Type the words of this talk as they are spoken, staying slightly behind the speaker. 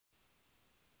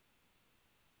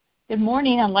Good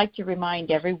morning. I'd like to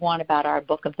remind everyone about our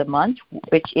book of the month,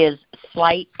 which is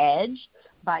Slight Edge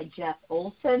by Jeff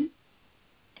Olson.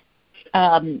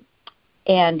 And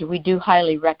we do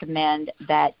highly recommend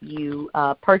that you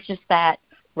purchase that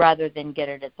rather than get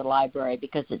it at the library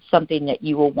because it's something that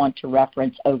you will want to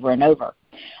reference over and over.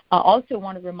 I also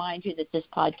want to remind you that this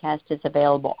podcast is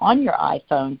available on your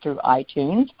iPhone through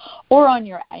iTunes or on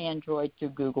your Android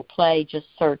through Google Play. Just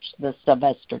search the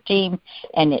Sylvester Team,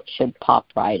 and it should pop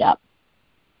right up.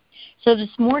 So this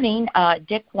morning,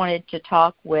 Dick wanted to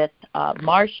talk with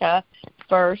Marcia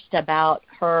first about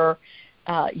her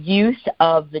use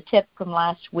of the tip from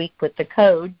last week with the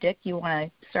code. Dick, you want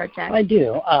to start that? I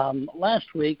do.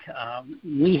 Last week,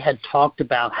 we had talked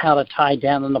about how to tie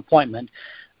down an appointment.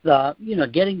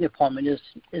 Getting the appointment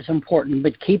is important,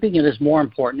 but keeping it is more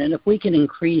important. And if we can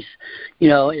increase, as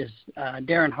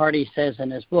Darren Hardy says in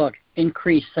his book,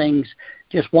 increase things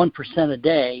just 1% a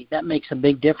day, that makes a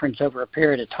big difference over a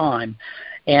period of time.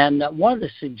 And one of the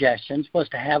suggestions was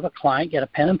to have a client get a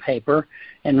pen and paper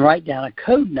and write down a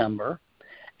code number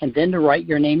and then to write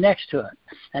your name next to it.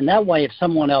 And that way, if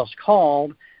someone else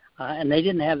called and they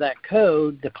didn't have that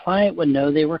code, the client would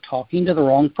know they were talking to the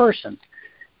wrong person.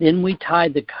 Then we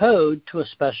tied the code to a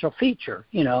special feature,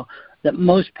 that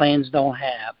most plans don't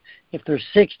have. If they're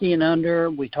 60 and under,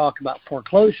 we talk about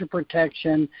foreclosure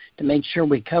protection to make sure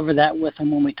we cover that with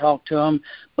them when we talk to them.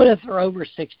 But if they're over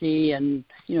 60 and,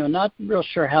 not real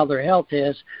sure how their health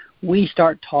is, we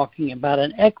start talking about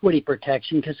an equity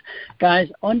protection because, guys,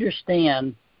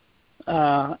 understand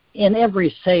in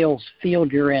every sales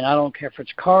field you're in, I don't care if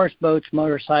it's cars, boats,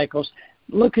 motorcycles,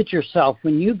 look at yourself.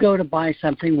 When you go to buy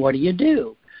something, what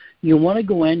do? You want to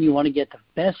go in, you want to get the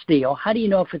best deal. How do you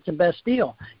know if it's the best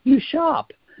deal? You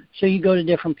shop. So you go to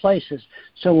different places.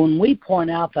 So when we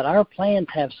point out that our plans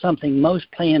have something most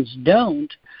plans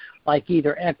don't, like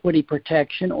either equity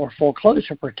protection or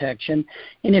foreclosure protection,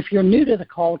 and if you're new to the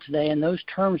call today and those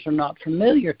terms are not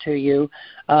familiar to you,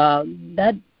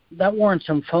 that warrants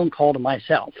some phone call to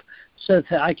myself so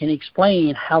that I can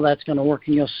explain how that's going to work.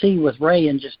 And you'll see with Ray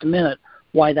in just a minute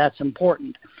why that's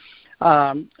important.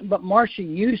 But Marcia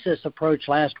used this approach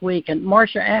last week. And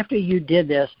Marcia, after you did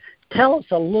this, tell us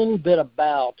a little bit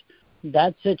about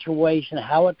that situation,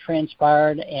 how it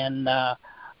transpired, and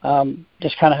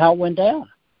just kind of how it went down.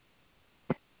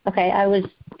 Okay,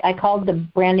 I called the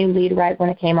brand new lead right when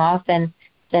it came off and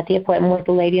set the appointment with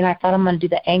the lady, and I thought I'm going to do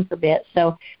the anchor bit.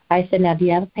 So I said, now, do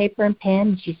you have a paper and pen?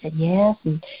 And she said, yes.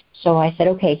 And so I said,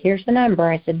 okay, here's the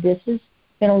number. I said, this is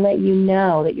going to let you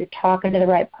know that you're talking to the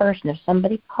right person. If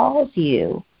somebody calls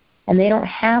you and they don't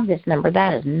have this number,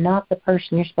 that is not the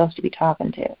person you're supposed to be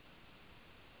talking to.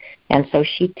 And so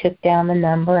she took down the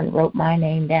number and wrote my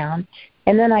name down.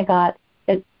 And then I got,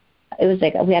 it was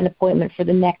like we had an appointment for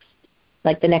the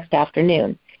next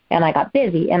afternoon. And I got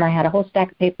busy, and I had a whole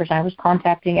stack of papers. I was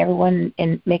contacting everyone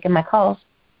and making my calls.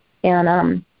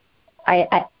 And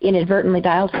I inadvertently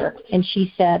dialed her, and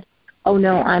she said, oh,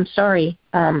 no, I'm sorry.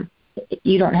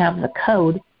 You don't have the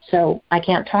code, so I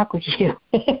can't talk with you.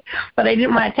 But I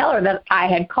didn't want to tell her that I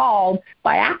had called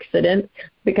by accident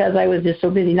because I was just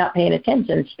so busy not paying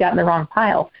attention. She got in the wrong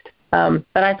pile. But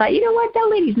I thought, you know what, that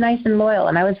lady's nice and loyal,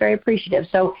 and I was very appreciative.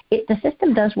 So the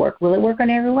system does work. Will it work on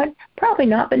everyone? Probably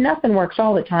not, but nothing works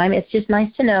all the time. It's just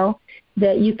nice to know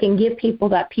that you can give people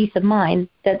that peace of mind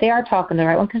that they are talking to the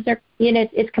right one because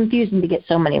it's confusing to get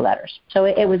so many letters. So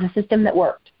it was a system that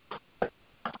worked.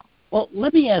 Well,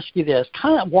 let me ask you this.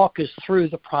 Kind of walk us through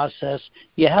the process.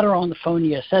 You had her on the phone.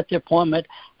 You set the appointment.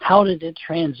 How did it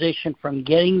transition from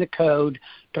getting the code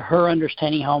to her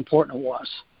understanding how important it was?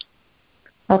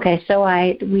 Okay, so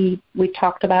we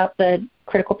talked about the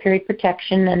critical period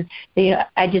protection, and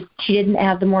she didn't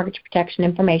have the mortgage protection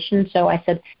information, so I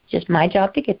said, it's just my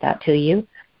job to get that to you.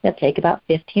 It'll take about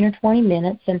 15 or 20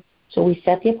 minutes, and so we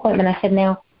set the appointment. I said,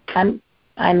 now,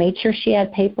 I made sure she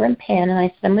had paper and pen, and I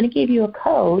said, I'm going to give you a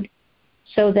code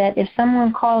so that if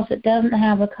someone calls that doesn't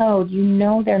have a code, you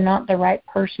know they're not the right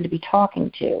person to be talking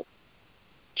to.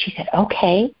 She said,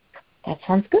 okay, that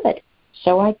sounds good.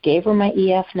 So I gave her my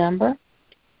EF number,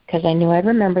 because I knew I'd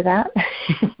remember that.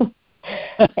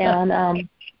 And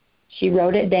she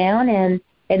wrote it down, and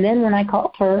then when I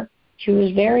called her, she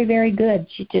was very, very good.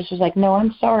 She just was like, no,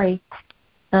 I'm sorry.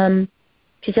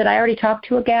 She said, I already talked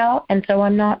to a gal, and so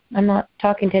I'm not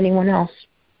talking to anyone else.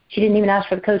 She didn't even ask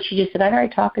for the code. She just said, I've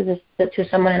already talked to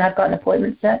someone, and I've got an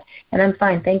appointment set, and I'm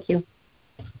fine, thank you.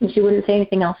 And she wouldn't say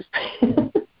anything else.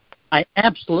 I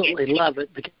absolutely love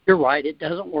it because you're right. It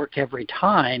doesn't work every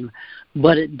time,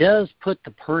 but it does put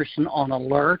the person on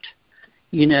alert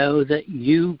you know that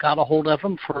you got a hold of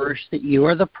them first, that you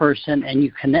are the person, and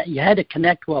you had to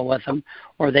connect well with them,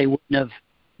 or they wouldn't have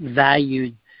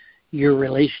valued your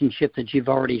relationship that you've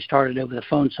already started over the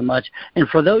phone so much. And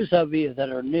for those of you that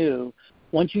are new,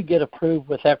 once you get approved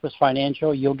with Equus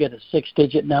Financial, you'll get a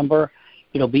 6-digit number.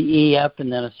 It'll be EF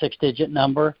and then a 6-digit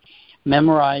number.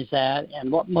 Memorize that.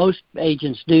 And what most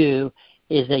agents do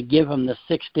is they give them the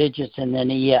 6 digits and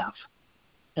then EF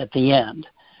at the end.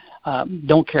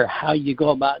 Don't care how you go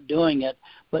about doing it,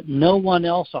 but no one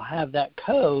else will have that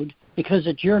code because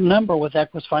it's your number with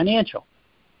Equus Financial.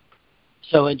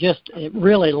 So it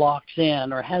really locks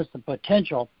in, or has the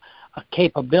potential, a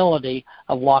capability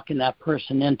of locking that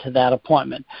person into that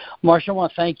appointment. Marsha, I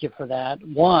want to thank you for that.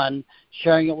 One,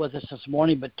 sharing it with us this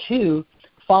morning, but two,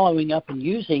 following up and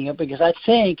using it, because I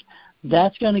think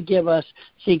that's going to give us,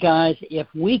 see guys, if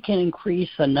we can increase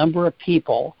the number of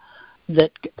people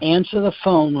that answer the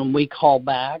phone when we call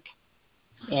back,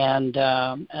 and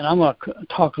I'm going to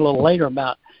talk a little later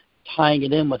about tying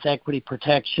it in with equity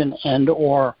protection and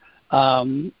or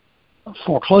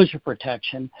foreclosure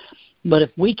protection. But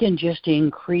if we can just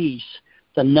increase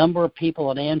the number of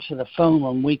people that answer the phone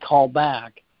when we call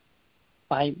back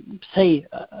by, say,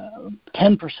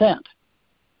 10%,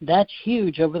 that's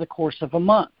huge over the course of a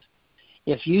month.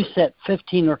 If you set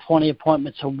 15 or 20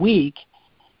 appointments a week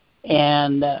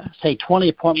and say 20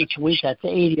 appointments a week, that's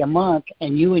 80 a month,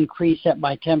 and you increase that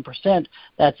by 10%,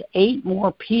 that's 8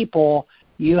 more people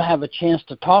you have a chance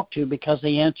to talk to because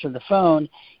they answer the phone.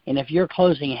 And if you're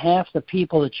closing half the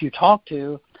people that you talk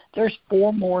to, there's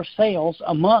 4 more sales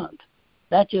a month.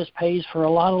 That just pays for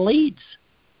a lot of leads,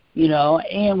 you know,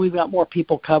 and we've got more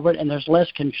people covered, and there's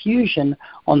less confusion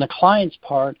on the client's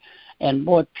part. And,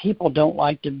 boy, people don't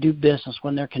like to do business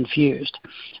when they're confused.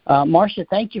 Marcia,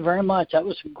 thank you very much. That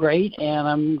was great, and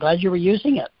I'm glad you were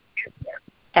using it.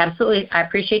 Absolutely. I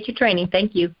appreciate your training.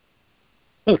 Thank you.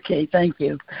 Okay, thank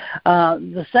you.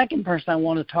 The second person I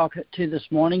want to talk to this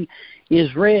morning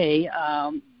is Ray.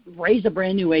 Ray's a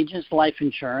brand-new agent in life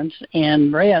insurance,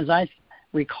 and Ray, as I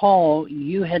recall,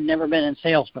 you had never been in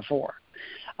sales before.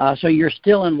 So you're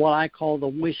still in what I call the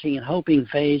wishing and hoping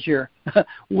phase. You're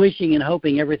wishing and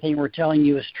hoping everything we're telling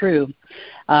you is true.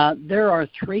 There are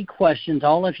 3 questions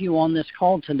all of you on this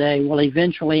call today will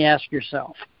eventually ask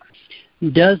yourself.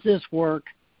 Does this work?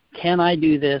 Can I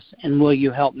do this? And will you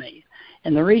help me?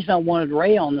 And the reason I wanted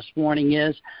Ray on this morning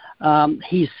is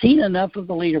he's seen enough of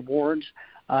the leaderboards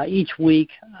each week.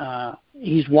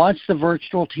 He's watched the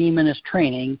virtual team in his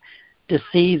training to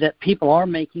see that people are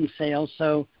making sales.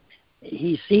 So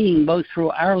he's seeing both through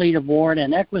our leaderboard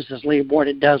and Equus's leaderboard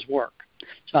it does work.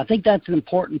 So I think that's an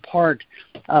important part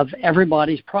of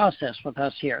everybody's process with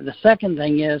us here. The second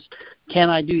thing is, can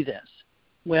I do this?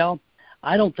 Well,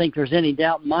 I don't think there's any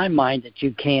doubt in my mind that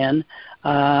you can,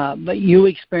 but you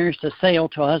experienced a sale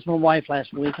to a husband and wife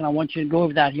last week, and I want you to go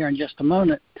over that here in just a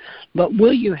moment. But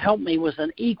will you help me was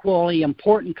an equally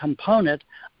important component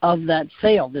of that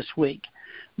sale this week,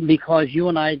 because you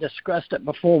and I discussed it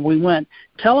before we went.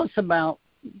 Tell us about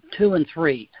 2 and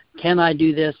 3. Can I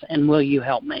do this, and will you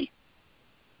help me?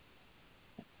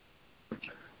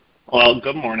 Well,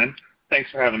 good morning. Thanks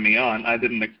for having me on. I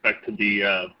didn't expect to be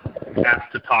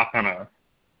asked to talk on a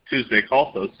Tuesday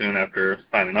call so soon after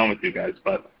signing on with you guys.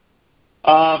 But,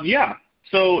 yeah,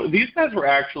 so these guys were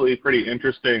actually pretty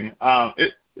interesting.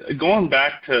 Going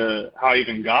back to how I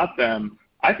even got them,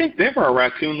 I think they were a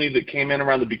raccoon lead that came in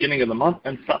around the beginning of the month,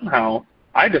 and somehow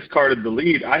I discarded the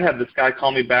lead. I had this guy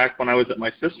call me back when I was at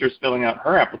my sister's filling out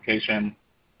her application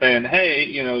saying, hey,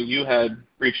 you know, you had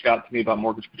reached out to me about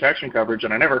mortgage protection coverage,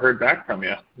 and I never heard back from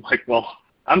you. I'm like, well,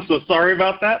 I'm so sorry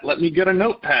about that. Let me get a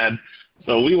notepad.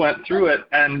 So we went through it,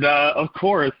 and, of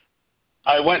course,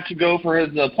 I went to go for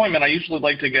his appointment. I usually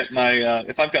like to get my,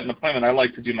 if I've got an appointment, I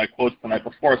like to do my quotes the night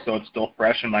before so it's still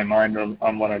fresh in my mind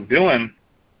on what I'm doing.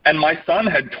 And my son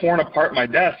had torn apart my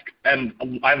desk, and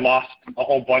I lost a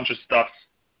whole bunch of stuff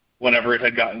whenever it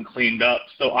had gotten cleaned up.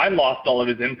 So I lost all of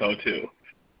his info, too.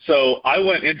 So I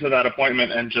went into that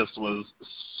appointment and just was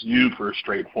super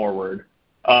straightforward.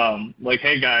 Like,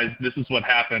 hey, guys, this is what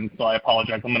happened, so I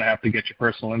apologize. I'm going to have to get your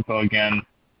personal info again.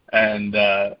 And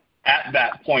at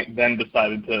that point then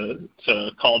decided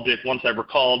to call Dick once I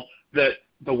recalled that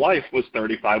the wife was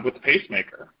 35 with a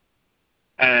pacemaker.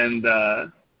 And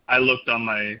I looked on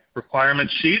my requirement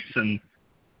sheets, and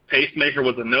pacemaker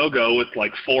was a no-go with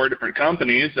like 4 different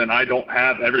companies, and I don't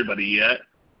have everybody yet.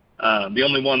 The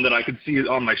only one that I could see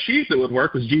on my sheet that would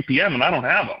work was GPM, and I don't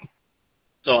have them.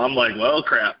 So I'm like, well,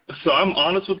 crap. So I'm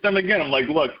honest with them again. I'm like,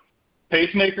 look,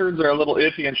 pacemakers are a little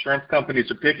iffy. Insurance companies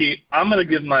are picky. I'm going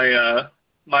to give my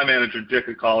my manager, Dick,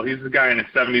 a call. He's a guy in his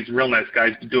 70s, real nice guy.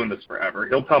 He's been doing this forever.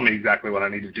 He'll tell me exactly what I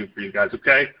need to do for you guys,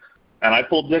 okay? And I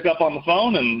pulled Dick up on the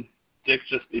phone, and Dick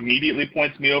just immediately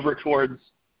points me over towards,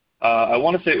 I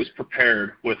want to say it was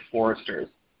Prepared with Foresters.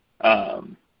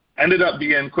 Ended up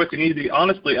being quick and easy.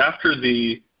 Honestly, after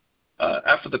the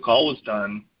call was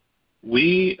done,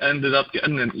 we ended up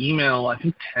getting an email, I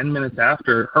think 10 minutes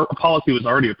after. Her policy was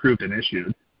already approved and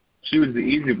issued. She was the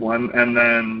easy one. And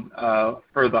then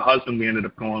for the husband, we ended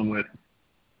up going with,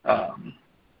 I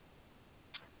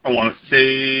want to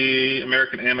say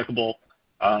American Amicable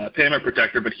Payment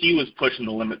Protector, but he was pushing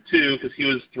the limit too because he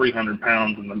was 300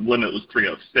 pounds and the limit was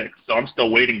 306. So I'm still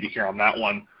waiting to hear on that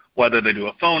one, whether they do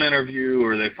a phone interview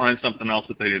or they find something else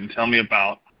that they didn't tell me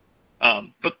about.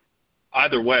 But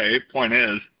either way, point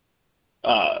is,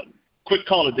 quick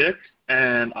call to Dick,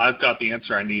 and I've got the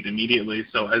answer I need immediately.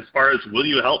 So as far as will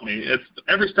you help me, it's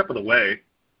every step of the way,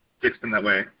 Dick's been that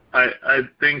way. I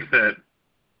think that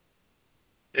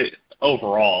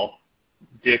overall,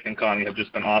 Dick and Connie have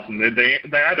just been awesome. They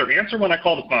either answer when I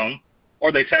call the phone,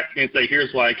 or they text me and say,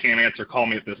 here's why I can't answer, call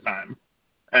me at this time.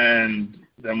 And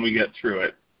then we get through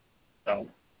it. So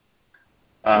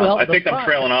I think I'm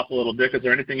trailing off a little, Dick. Is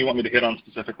there anything you want me to hit on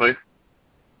specifically?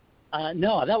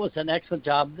 No, that was an excellent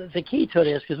job. The key to it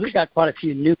is, because we've got quite a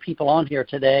few new people on here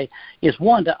today, is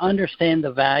one, to understand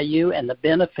the value and the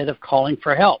benefit of calling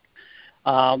for help,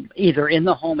 either in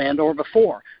the home and or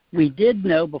before. We did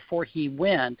know before he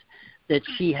went that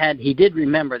he did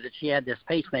remember that she had this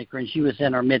pacemaker and she was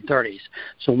in her mid-30s.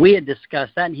 So we had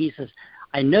discussed that, and he says,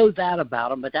 I know that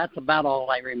about him, but that's about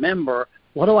all I remember.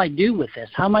 What do I do with this?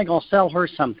 How am I going to sell her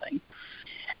something?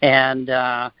 And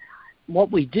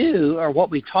what we do, or what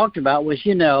we talked about, was,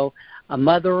 a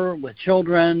mother with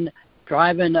children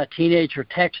driving, a teenager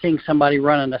texting, somebody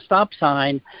running a stop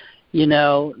sign.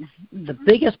 The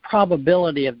biggest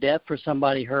probability of death for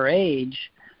somebody her age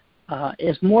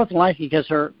is more than likely because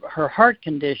her heart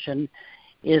condition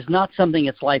is not something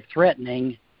that's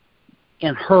life-threatening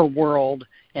in her world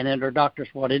and in her doctor's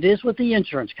world. It is with the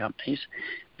insurance companies,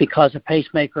 because a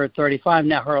pacemaker at 35.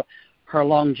 Now, her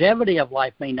longevity of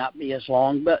life may not be as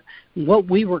long, but what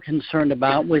we were concerned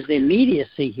about was the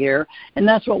immediacy here, and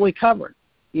that's what we covered.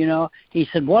 He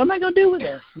said, what am I going to do with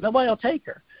this? Nobody will take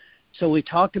her. So we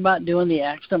talked about doing the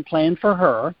accident plan for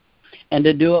her and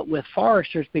to do it with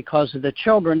Foresters because of the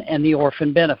children and the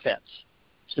orphan benefits.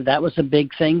 So that was a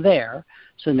big thing there.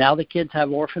 So now the kids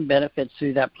have orphan benefits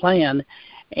through that plan.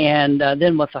 And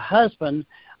then with the husband,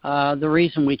 the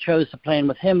reason we chose the plan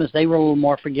with him is they were a little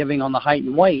more forgiving on the height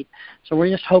and weight. So we're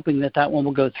just hoping that one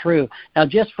will go through. Now,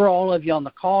 just for all of you on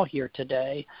the call here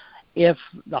today, if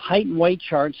the height and weight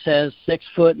chart says 6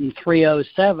 foot and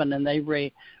 307 and they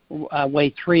weigh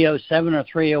 307 or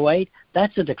 308,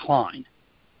 that's a decline.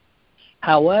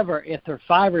 However, if they're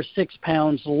 5 or 6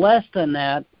 pounds less than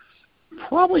that,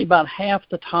 probably about half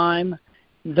the time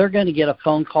they're going to get a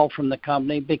phone call from the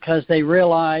company, because they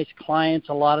realize clients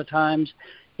a lot of times,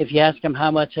 if you ask them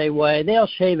how much they weigh, they'll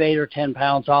shave 8 or 10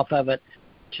 pounds off of it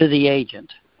to the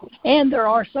agent. And there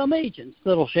are some agents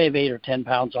that'll shave 8 or 10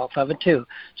 pounds off of it too.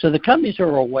 So the companies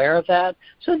are aware of that.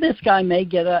 So this guy may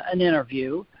get an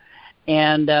interview,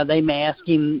 and they may ask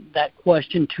him that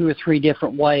question 2 or 3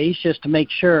 different ways just to make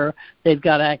sure they've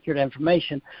got accurate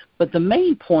information. But the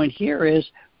main point here is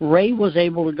Ray was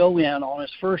able to go in on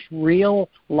his first real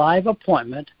live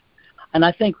appointment, and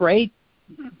I think, Ray,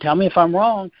 tell me if I'm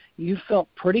wrong, you felt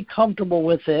pretty comfortable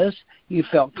with this. You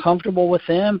felt comfortable with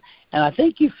them, and I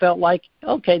think you felt like,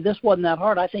 okay, this wasn't that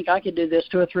hard. I think I could do this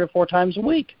 2 or 3 or 4 times a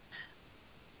week.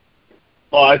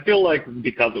 Well, I feel like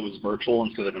because it was virtual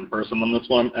instead of in person on this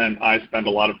one, and I spend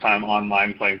a lot of time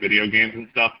online playing video games and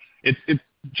stuff, it's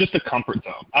just a comfort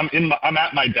zone. I'm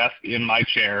at my desk in my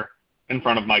chair in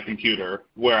front of my computer,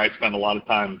 where I spend a lot of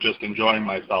time just enjoying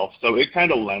myself. So it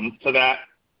kind of lends to that.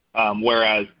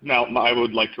 Whereas, now I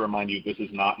would like to remind you, this is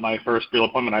not my first real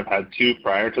appointment. I've had 2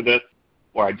 prior to this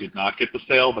where I did not get the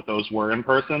sale, but those were in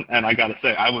person. And I got to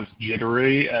say, I was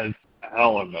jittery as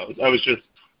hell on those. I was just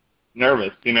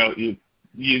nervous.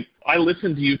 I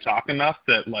listened to you talk enough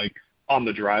that, like, on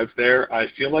the drive there, I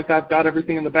feel like I've got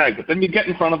everything in the bag. But then you get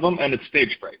in front of them and it's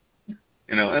stage fright,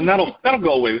 and that'll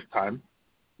go away with time.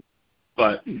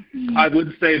 But I would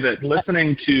say that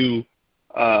listening to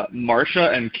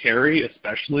Marsha and Carrie,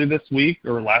 especially this week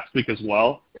or last week as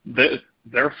well,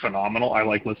 they're phenomenal. I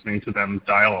like listening to them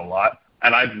dial a lot.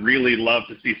 And I'd really love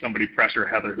to see somebody pressure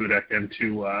Heather Hudek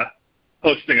into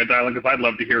hosting a dialogue, because I'd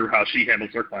love to hear how she handles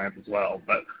her clients as well.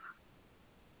 But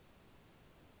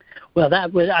well,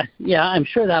 I'm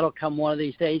sure that'll come one of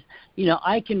these days.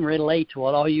 I can relate to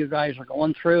what all you guys are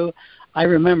going through. I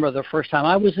remember the first time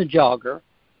I was a jogger,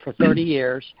 for 30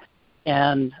 years.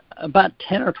 And about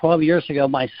 10 or 12 years ago,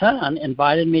 my son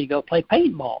invited me to go play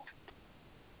paintball.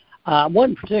 I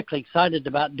wasn't particularly excited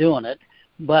about doing it,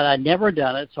 but I'd never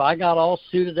done it. So I got all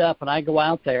suited up, and I go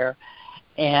out there.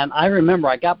 And I remember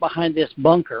I got behind this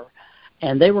bunker,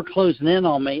 and they were closing in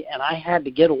on me, and I had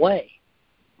to get away.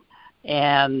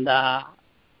 And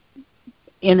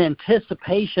in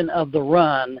anticipation of the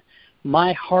run,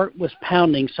 my heart was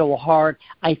pounding so hard,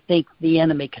 I think the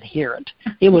enemy could hear it.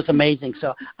 It was amazing.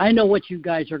 So I know what you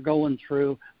guys are going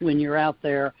through when you're out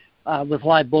there with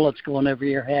live bullets going over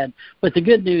your head. But the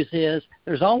good news is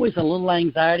there's always a little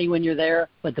anxiety when you're there,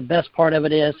 but the best part of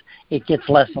it is it gets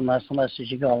less and less and less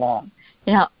as you go along.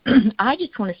 Now, I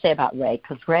just want to say about Ray,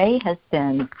 because Ray has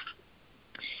been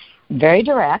very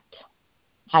direct,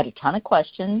 had a ton of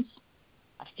questions.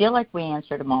 I feel like we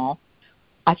answered them all.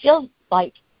 I feel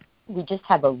like we just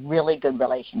have a really good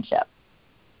relationship.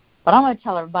 But I want to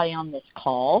tell everybody on this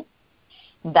call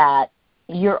that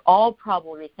you're all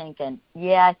probably thinking,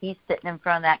 yeah, he's sitting in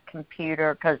front of that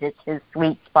computer because it's his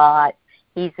sweet spot.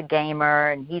 He's a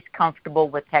gamer, and he's comfortable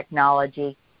with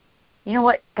technology. You know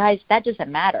what, guys? That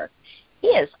doesn't matter.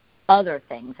 He has other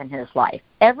things in his life.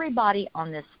 Everybody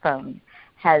on this phone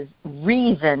has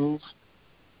reasons.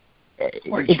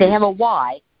 They have a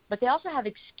why, but they also have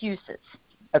excuses.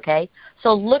 Okay?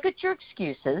 So look at your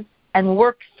excuses and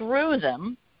work through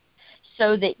them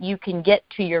so that you can get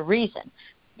to your reason.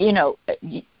 You know,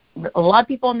 a lot of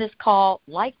people on this call,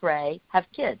 like Ray, have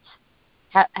kids,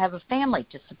 have a family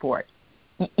to support.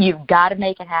 You've got to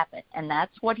make it happen, and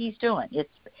that's what he's doing.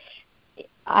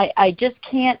 I just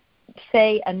can't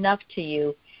say enough to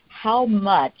you how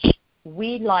much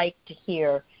we like to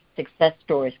hear success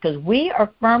stories, because we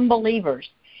are firm believers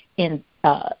in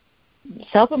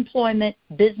self-employment,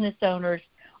 business owners.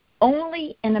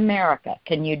 Only in America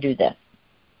can you do this,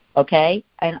 okay?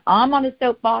 And I'm on a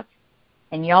soapbox,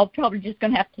 and y'all probably just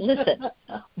going to have to listen.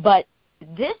 But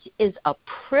this is a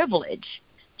privilege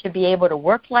to be able to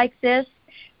work like this.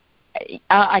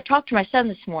 I talked to my son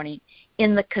this morning.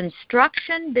 In the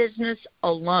construction business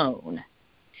alone,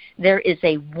 there is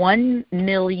a 1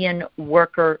 million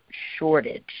worker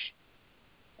shortage.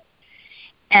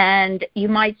 And you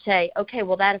might say, okay,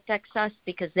 well, that affects us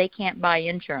because they can't buy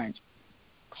insurance.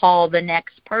 Call the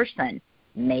next person.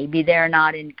 Maybe they're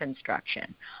not in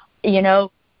construction. You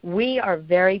know, we are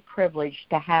very privileged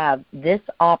to have this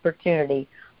opportunity.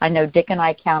 I know Dick and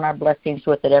I count our blessings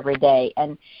with it every day.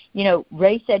 And, you know,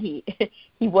 Ray said he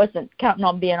wasn't counting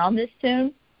on being on this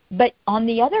soon. But on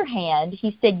the other hand,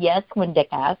 he said yes when Dick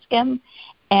asked him,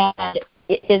 and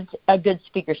is a good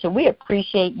speaker. So we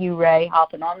appreciate you, Ray,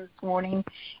 hopping on this morning,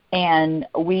 and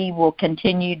we will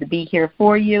continue to be here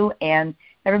for you and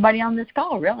everybody on this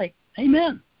call, really.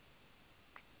 Amen.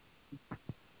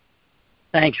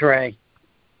 Thanks, Ray.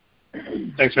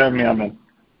 Thanks for having me on, man.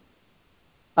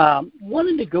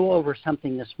 Wanted to go over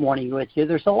something this morning with you.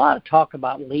 There's a lot of talk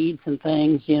about leads and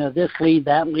things, you know, this lead,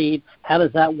 that lead, how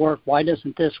does that work, why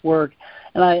doesn't this work?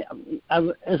 And I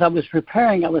as I was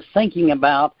preparing, I was thinking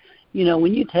about, you know,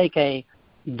 when you take a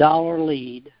 $1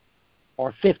 lead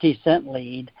or 50-cent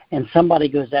lead and somebody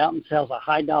goes out and sells a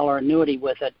high dollar annuity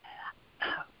with it,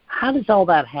 how does all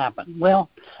that happen? Well,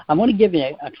 I'm going to give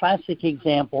you a classic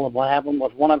example of what happened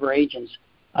with one of our agents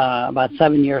about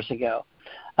 7 years ago.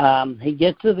 He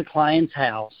gets to the client's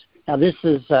house. Now, this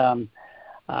is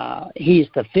he's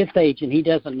the fifth agent. He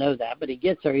doesn't know that, but he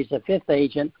gets there. He's the fifth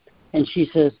agent, and she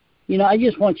says, you know, I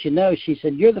just want you to know, she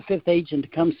said, you're the fifth agent to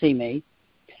come see me.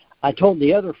 I told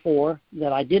the other four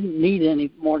that I didn't need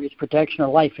any mortgage protection or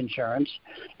life insurance,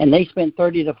 and they spent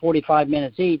 30 to 45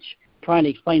 minutes each trying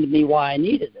to explain to me why I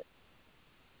needed it.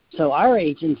 So our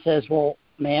agent says, well,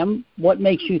 ma'am, what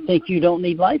makes you think you don't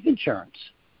need life insurance?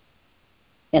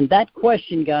 And that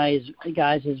question, guys,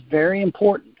 is very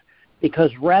important,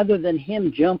 because rather than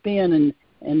him jump in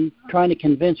and trying to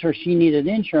convince her she needed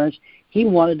insurance, he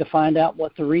wanted to find out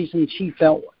what the reason she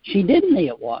felt she didn't need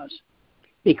it was.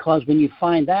 Because when you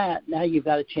find that, now you've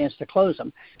got a chance to close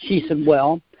them. She said,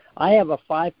 well, I have a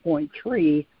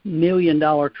 $5.3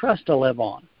 million trust to live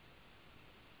on.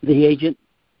 The agent,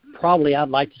 probably I'd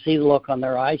like to see the look on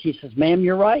their eyes. He says, ma'am,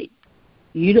 you're right.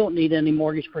 You don't need any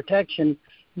mortgage protection,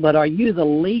 but are you the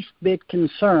least bit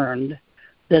concerned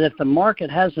that if the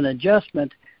market has an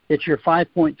adjustment, that your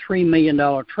 $5.3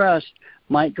 million trust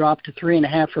might drop to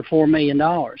 $3.5 or $4 million?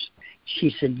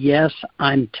 She said, yes,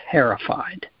 I'm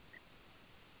terrified.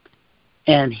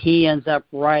 And he ends up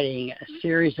writing a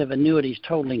series of annuities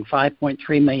totaling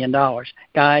 $5.3 million.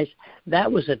 Guys,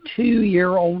 that was a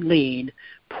 2-year-old lead,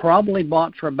 probably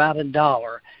bought for about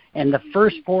 $1, And the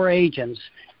first 4 agents,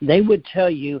 they would tell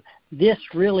you this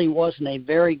really wasn't a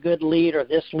very good lead or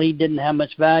this lead didn't have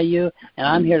much value. And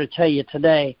I'm here to tell you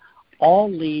today,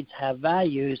 all leads have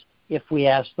values if we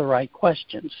ask the right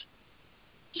questions.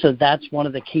 So that's one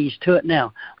of the keys to it.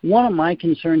 Now, one of my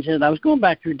concerns is, I was going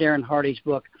back through Darren Hardy's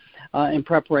book in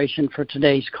preparation for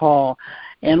today's call,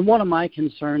 and one of my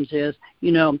concerns is,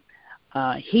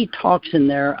 he talks in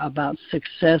there about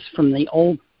success from the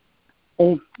old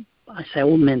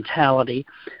mentality,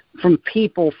 from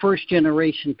people,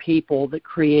 first-generation people that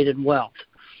created wealth.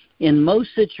 In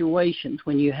most situations,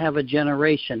 when you have a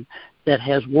generation that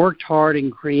has worked hard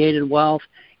and created wealth,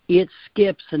 it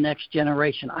skips the next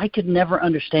generation. I could never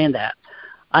understand that.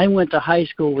 I went to high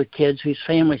school with kids whose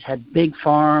families had big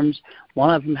farms.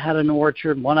 One of them had an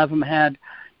orchard. One of them had,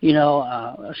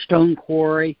 a stone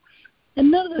quarry. And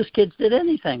none of those kids did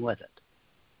anything with it.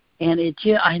 And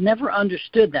I never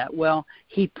understood that. Well,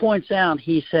 he points out,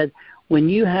 he said, when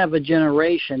you have a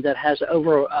generation that has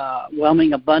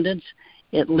overwhelming abundance,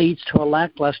 it leads to a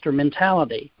lackluster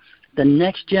mentality. The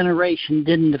next generation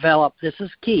didn't develop, this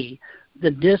is key, the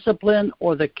discipline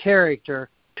or the character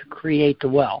to create the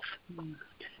wealth.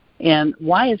 And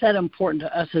why is that important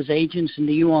to us as agents and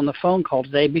to you on the phone call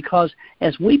today? Because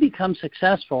as we become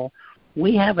successful,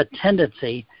 we have a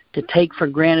tendency to take for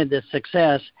granted this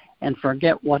success and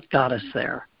forget what got us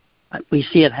there. We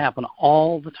see it happen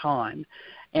all the time.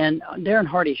 And Darren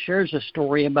Hardy shares a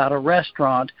story about a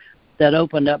restaurant that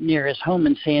opened up near his home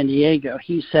in San Diego.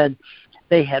 He said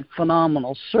they had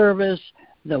phenomenal service.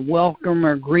 The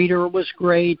welcomer greeter was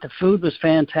great. The food was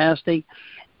fantastic.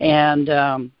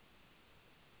 And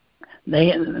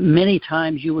many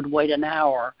times you would wait an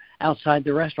hour outside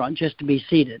the restaurant just to be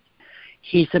seated.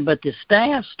 He said, but the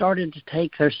staff started to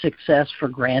take their success for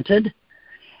granted,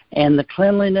 and the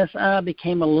cleanliness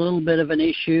became a little bit of an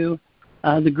issue.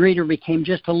 The greeter became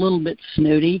just a little bit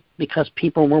snooty because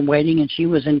people were waiting and she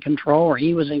was in control or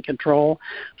he was in control.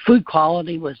 Food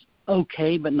quality was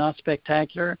okay but not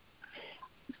spectacular.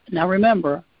 Now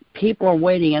remember, people are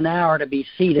waiting an hour to be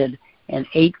seated, and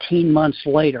 18 months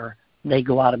later they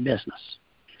go out of business.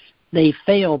 They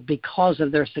failed because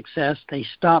of their success. They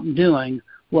stopped doing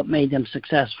what made them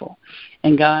successful.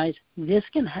 And guys, this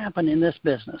can happen in this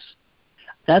business.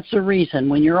 That's the reason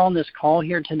when you're on this call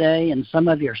here today, and some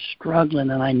of you are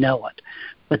struggling, and I know it,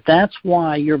 but that's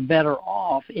why you're better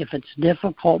off if it's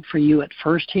difficult for you at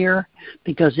first here,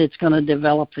 because it's going to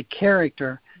develop the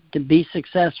character to be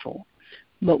successful.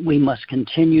 But we must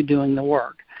continue doing the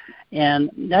work. And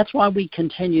that's why we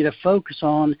continue to focus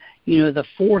on, the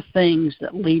 4 things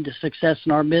that lead to success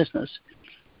in our business: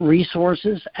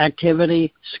 resources,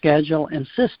 activity, schedule, and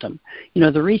system.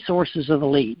 The resources are the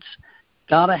leads.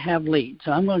 Got to have leads.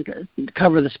 So I'm going to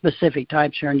cover the specific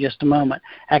types here in just a moment.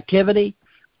 Activity,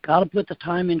 got to put the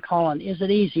time in calling. Is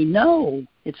it easy? No,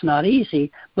 it's not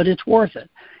easy, but it's worth it.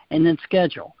 And then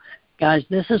schedule. Guys,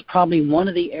 this is probably one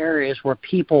of the areas where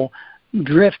people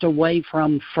drift away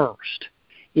from first,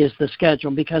 is the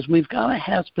schedule, because we've got to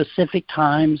have specific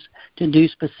times to do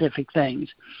specific things.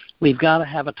 We've got to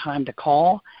have a time to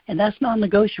call, and that's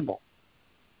non-negotiable.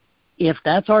 If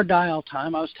that's our dial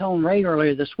time, I was telling Ray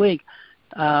earlier this week,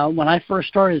 when I first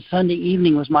started, Sunday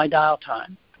evening was my dial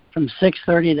time. From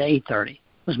 6:30 to 8:30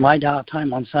 was my dial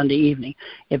time on Sunday evening.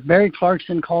 If Barry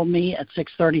Clarkson called me at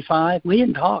 6:35, we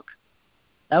didn't talk.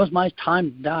 That was my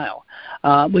time to dial.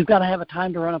 We've got to have a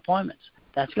time to run appointments.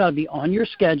 That's got to be on your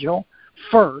schedule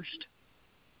first.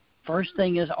 First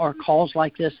thing is our calls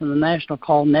like this and the national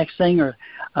call. Next thing, or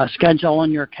schedule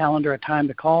on your calendar a time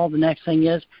to call. The next thing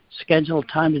is schedule a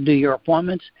time to do your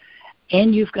appointments.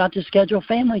 And you've got to schedule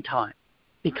family time,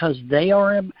 because they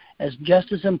are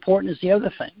just as important as the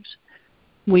other things.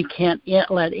 We can't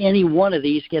let any one of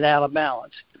these get out of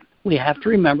balance. We have to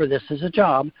remember this is a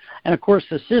job. And, of course,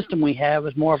 the system we have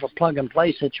is more of a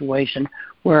plug-and-play situation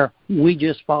where we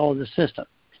just follow the system.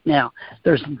 Now,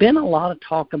 there's been a lot of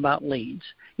talk about leads.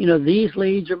 These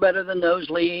leads are better than those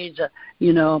leads,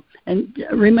 and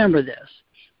remember this.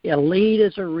 A lead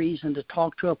is a reason to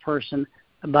talk to a person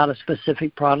about a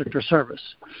specific product or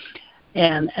service.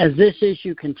 And as this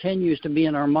issue continues to be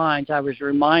in our minds, I was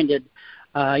reminded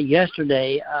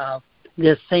yesterday of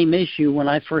this same issue when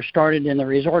I first started in the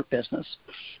resort business.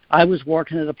 I was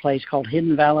working at a place called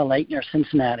Hidden Valley Lake near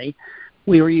Cincinnati.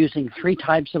 We were using 3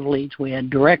 types of leads. We had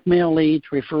direct mail leads,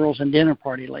 referrals, and dinner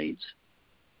party leads.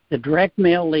 The direct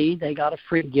mail lead, they got a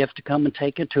free gift to come and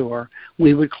take a tour.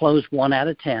 We would close 1 out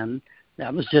of 10.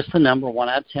 That was just the number. 1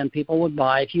 out of 10 people would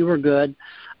buy. If you were good,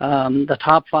 the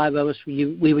top 5 of us,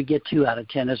 we would get 2 out of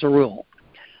 10 as a rule.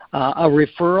 A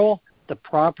referral, the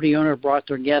property owner brought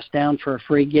their guest down for a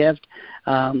free gift.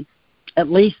 at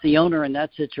least the owner in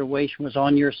that situation was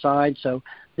on your side, so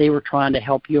they were trying to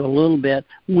help you a little bit.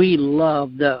 We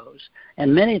love those.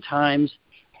 And many times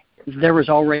there was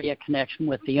already a connection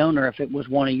with the owner if it was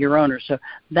one of your owners. So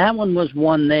that one was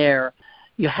one there.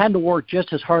 You had to work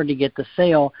just as hard to get the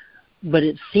sale, but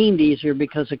it seemed easier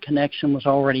because a connection was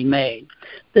already made.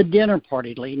 The dinner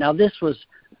party lead. Now, this was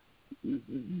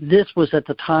at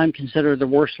the time considered the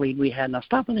worst lead we had. Now,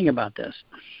 stop and think about this.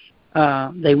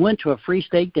 They went to a free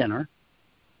steak dinner.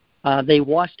 They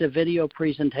watched a video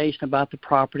presentation about the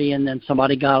property, and then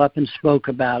somebody got up and spoke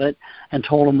about it and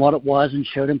told them what it was and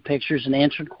showed them pictures and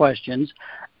answered questions.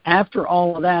 After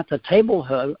all of that, the table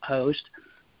host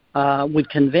would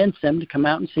convince them to come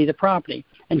out and see the property.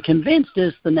 And convinced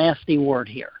is the nasty word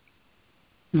here,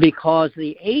 because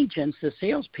the agents, the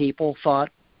salespeople, thought,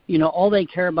 all they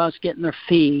care about is getting their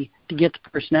fee to get the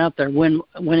person out there, when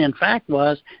in fact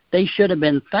they should have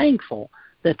been thankful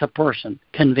that the person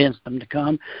convinced them to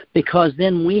come, because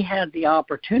then we had the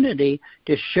opportunity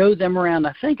to show them around.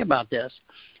 Now think about this.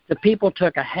 The people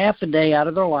took a half a day out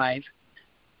of their life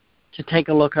to take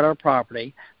a look at our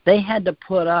property. They had to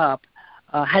put up,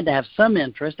 had to have some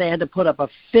interest. They had to put up a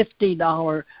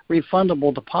 $50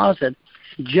 refundable deposit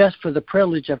just for the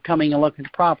privilege of coming and looking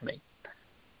at the property.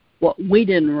 What we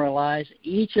didn't realize,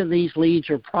 each of these leads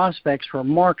or prospects were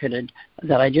marketed,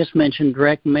 that I just mentioned,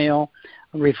 direct mail,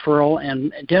 referral,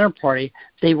 and dinner party.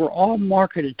 They were all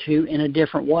marketed to in a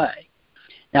different way.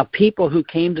 Now, people who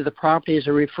came to the property as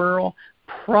a referral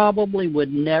probably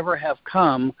would never have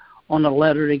come on a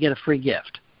letter to get a free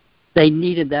gift. They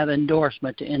needed that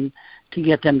endorsement to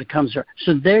get them to come.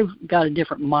 So they've got a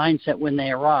different mindset when they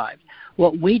arrived.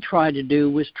 What we tried to do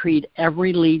was treat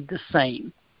every lead the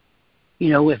same.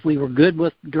 If we were good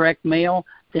with direct mail,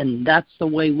 then that's the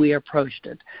way we approached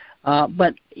it.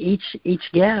 But each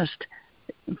guest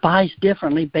buys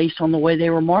differently based on the way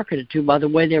they were marketed to, by the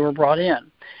way they were brought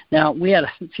in. Now, we had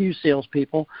a few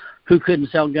salespeople who couldn't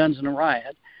sell guns in a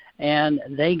riot, and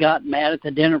they got mad at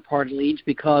the dinner party leads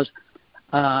because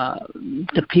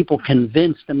the people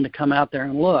convinced them to come out there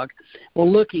and look. Well,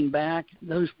 looking back,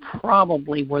 those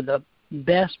probably were the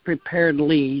best prepared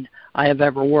lead I have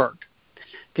ever worked,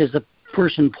 because the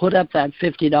person put up that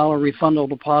 $50 refundable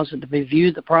deposit to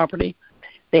view the property.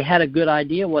 They had a good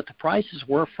idea what the prices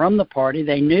were from the party.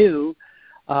 They knew,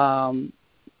 what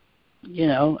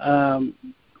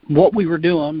we were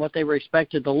doing, what they were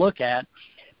expected to look at.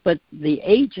 But the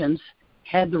agents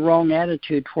had the wrong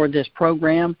attitude toward this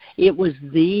program. It was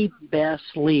the best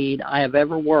lead I have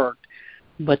ever worked,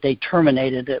 but they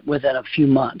terminated it within a few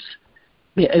months.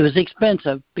 It was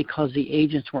expensive because the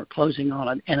agents weren't closing on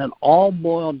it, and it all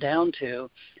boiled down to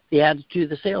the attitude of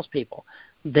the salespeople.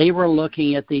 They were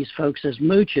looking at these folks as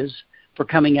mooches for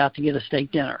coming out to get a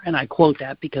steak dinner, and I quote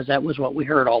that because that was what we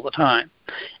heard all the time.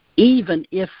 Even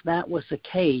if that was the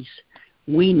case,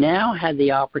 we now had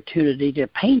the opportunity to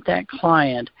paint that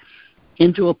client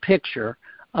into a picture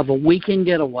of a weekend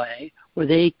getaway where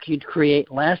they could create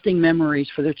lasting memories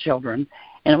for their children,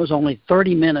 and it was only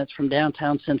 30 minutes from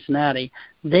downtown Cincinnati.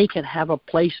 They could have a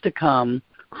place to come,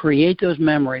 create those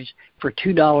memories for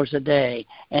 $2 a day,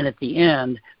 and at the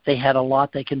end, they had a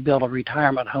lot they could build a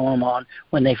retirement home on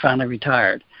when they finally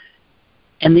retired.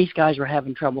 And these guys were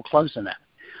having trouble closing that.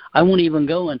 I won't even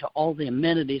go into all the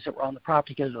amenities that were on the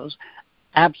property because it was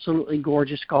absolutely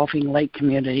gorgeous golfing lake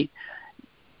community.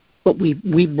 But we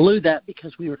blew that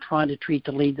because we were trying to treat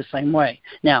the lead the same way.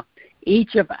 Now,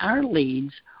 each of our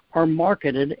leads are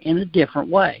marketed in a different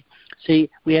way. See,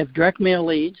 we have direct mail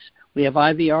leads, we have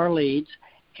IVR leads,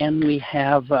 and we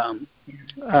have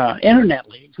internet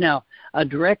leads. Now, a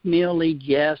direct mail lead,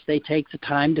 yes, they take the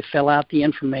time to fill out the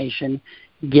information,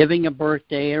 giving a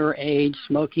birthday or age,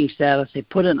 smoking status. They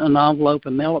put it in an envelope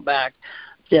and mail it back.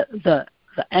 The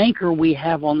anchor we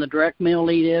have on the direct mail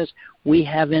lead is we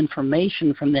have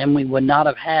information from them we would not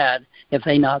have had if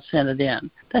they not sent it in.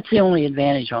 That's the only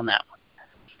advantage on that one.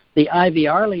 The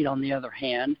IVR lead, on the other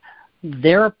hand,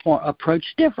 they're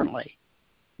approached differently.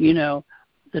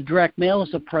 The direct mail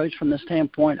is approached from the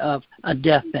standpoint of a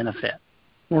death benefit.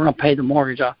 We're going to pay the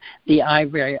mortgage off. The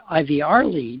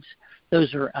IVR leads,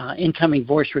 those are incoming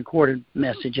voice recorded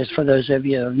messages for those of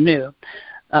you who are new.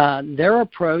 They're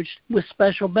approached with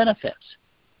special benefits.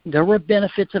 There were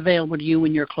benefits available to you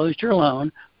when you closed your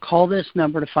loan. Call this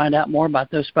number to find out more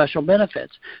about those special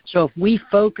benefits. So if we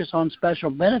focus on special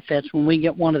benefits when we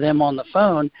get one of them on the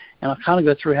phone, and I'll kind of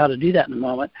go through how to do that in a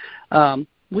moment,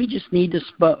 we just need to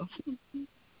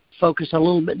focus a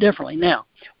little bit differently. Now,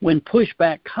 when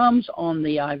pushback comes on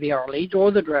the IVR leads or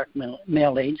the direct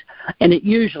mail leads, and it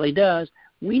usually does,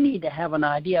 we need to have an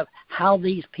idea of how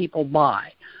these people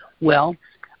buy. Well,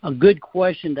 a good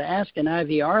question to ask an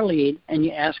IVR lead, and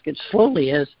you ask it slowly,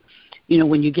 is,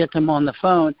 when you get them on the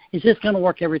phone, is this going to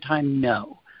work every time?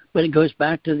 No. But it goes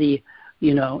back to the,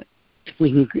 if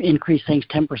we can increase things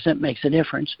 10% makes a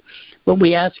difference. But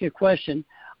we ask a question,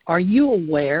 are you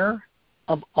aware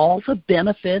of all the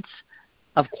benefits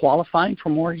of qualifying for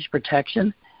mortgage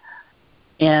protection?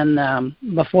 And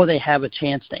before they have a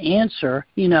chance to answer,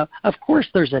 of course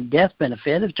there's a death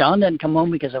benefit. If John doesn't come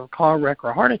home because of a car wreck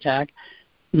or a heart attack,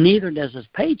 neither does his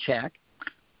paycheck.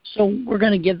 So we're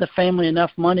going to give the family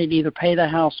enough money to either pay the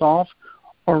house off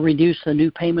or reduce the new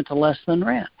payment to less than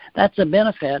rent. That's a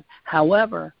benefit.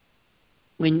 However,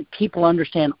 when people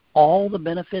understand all the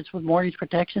benefits with mortgage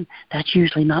protection, that's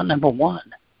usually not number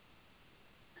one.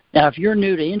 Now, if you're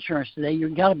new to insurance today,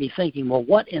 you've got to be thinking, well,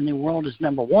 what in the world is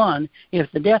number one if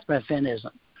the death benefit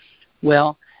isn't?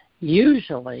 Well,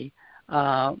 usually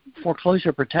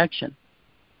foreclosure protection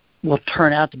will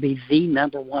turn out to be the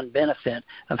number one benefit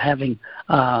of having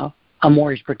a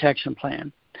mortgage protection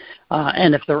plan.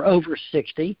 And if they're over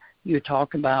 60, you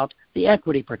talk about the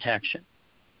equity protection,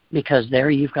 because there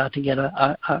you've got to get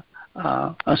a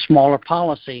smaller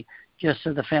policy just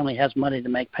so the family has money to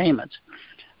make payments.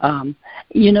 John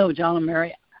and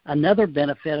Mary, another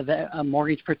benefit of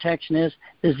mortgage protection is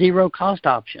the zero cost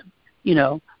option,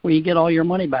 where you get all your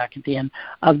money back at the end.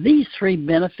 Of these three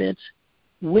benefits,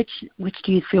 which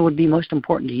do you feel would be most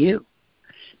important to you?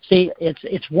 See,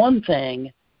 it's one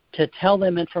thing to tell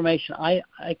them information. I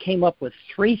came up with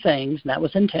three things, and that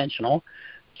was intentional,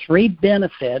 three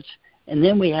benefits, and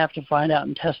then we have to find out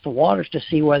and test the waters to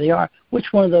see where they are. Which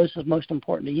one of those is most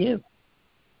important to you?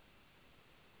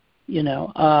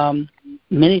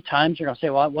 Many times you're going to say,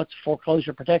 well, what's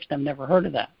foreclosure protection? I've never heard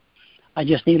of that. I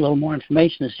just need a little more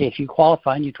information to see if you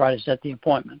qualify, and you try to set the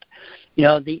appointment.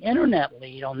 The internet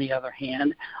lead, on the other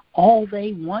hand, all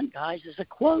they want, guys, is a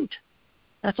quote.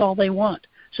 That's all they want.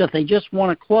 So if they just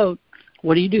want a quote,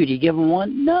 what do? Do you give them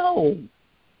one? No.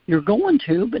 You're going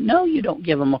to, but no, you don't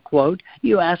give them a quote.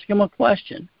 You ask them a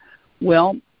question.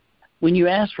 Well, when you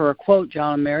ask for a quote,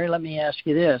 John and Mary, let me ask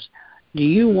you this. Do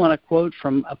you want a quote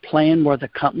from a plan where the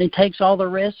company takes all the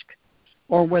risk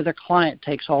or where the client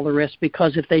takes all the risk?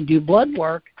 Because if they do blood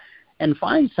work and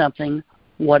find something,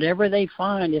 whatever they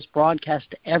find is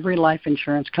broadcast to every life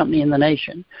insurance company in the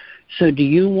nation. So do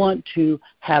you want to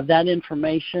have that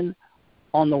information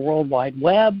on the World Wide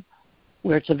Web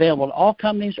where it's available to all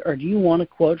companies, or do you want a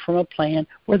quote from a plan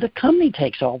where the company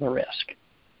takes all the risk?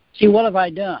 See, what have I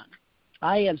done?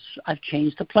 I've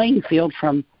changed the playing field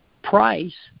from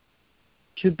price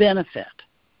to benefit.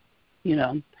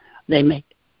 They make,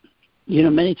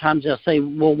 many times they'll say,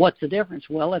 well, what's the difference?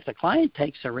 Well, if the client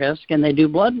takes a risk and they do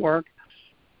blood work,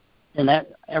 and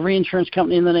that every insurance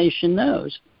company in the nation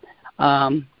knows.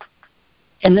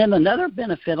 And then another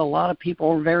benefit a lot of people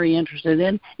are very interested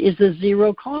in is the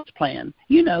zero cost plan.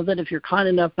 You know that if you're kind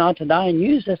enough not to die and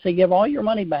use this, they give all your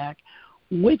money back.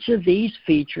 Which of these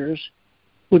features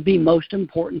would be most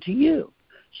important to you?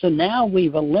 So now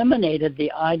we've eliminated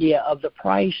the idea of the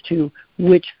price to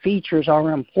which features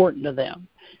are important to them.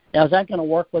 Now, is that going to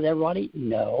work with everybody?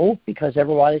 No, because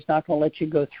everybody's not going to let you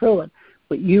go through it.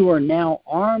 But you are now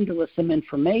armed with some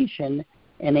information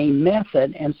and a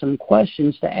method and some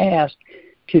questions to ask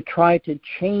to try to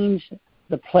change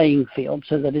the playing field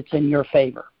so that it's in your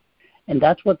favor. And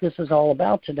that's what this is all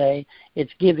about today.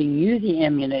 It's giving you the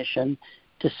ammunition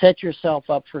to set yourself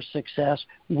up for success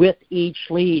with each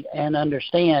lead, and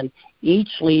understand each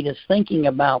lead is thinking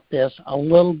about this a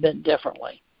little bit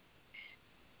differently.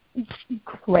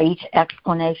 Great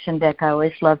explanation, Dick. I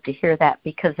always love to hear that,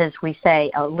 because as we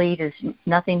say, a lead is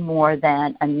nothing more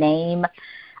than a name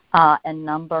and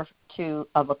number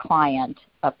of a client,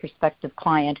 a prospective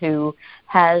client who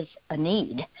has a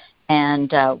need.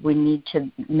 And we need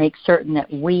to make certain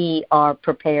that we are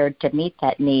prepared to meet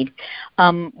that need.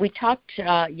 We talked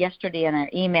yesterday in our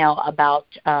email about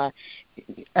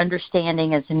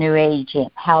understanding as a new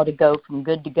agent how to go from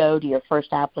good to go to your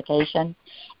first application.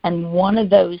 And one of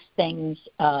those things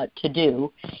to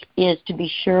do is to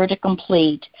be sure to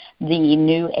complete the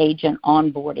new agent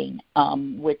onboarding,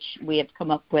 which we have come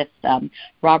up with.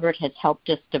 Robert has helped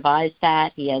us devise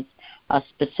that. He has a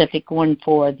specific one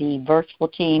for the virtual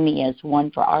team. He has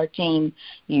one for our team.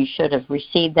 You should have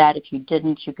received that. If you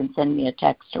didn't, you can send me a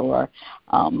text or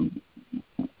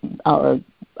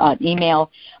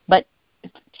email. But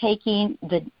taking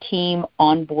the team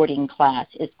onboarding class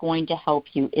is going to help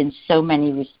you in so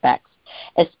many respects,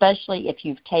 especially if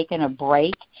you've taken a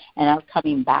break and are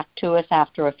coming back to us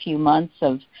after a few months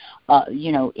of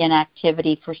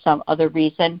inactivity for some other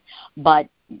reason. But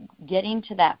getting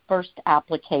to that first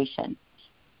application,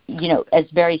 as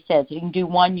Barry says, you can do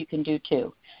one, you can do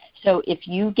two. So if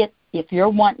you're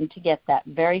wanting to get that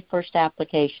very first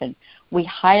application, we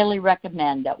highly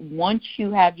recommend that once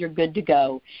you have your good to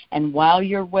go and while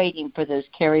you're waiting for those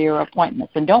carrier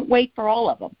appointments, and don't wait for all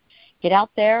of them, get out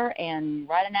there and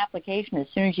write an application as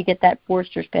soon as you get that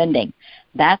Foresters pending.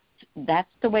 That's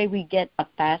the way we get a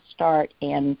fast start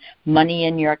and money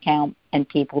in your account and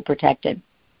people protected.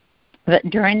 But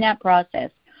during that process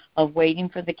of waiting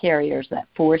for the carriers, that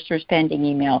Foresters pending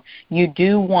email, you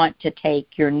do want to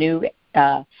take your new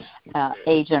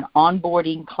agent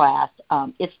onboarding class.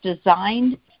 It's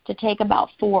designed to take about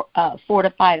 4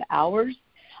 to 5 hours.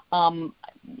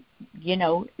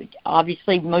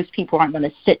 Obviously most people aren't going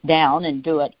to sit down and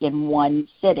do it in one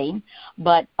sitting,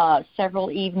 but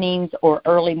several evenings or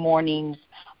early mornings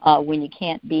when you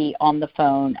can't be on the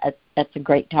phone, that's a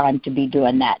great time to be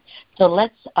doing that. So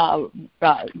let's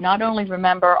not only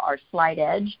remember our Slight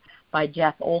Edge by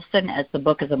Jeff Olson as the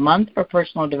book of the month for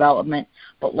personal development,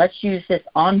 but let's use this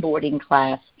onboarding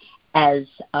class as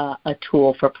a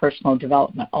tool for personal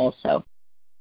development also.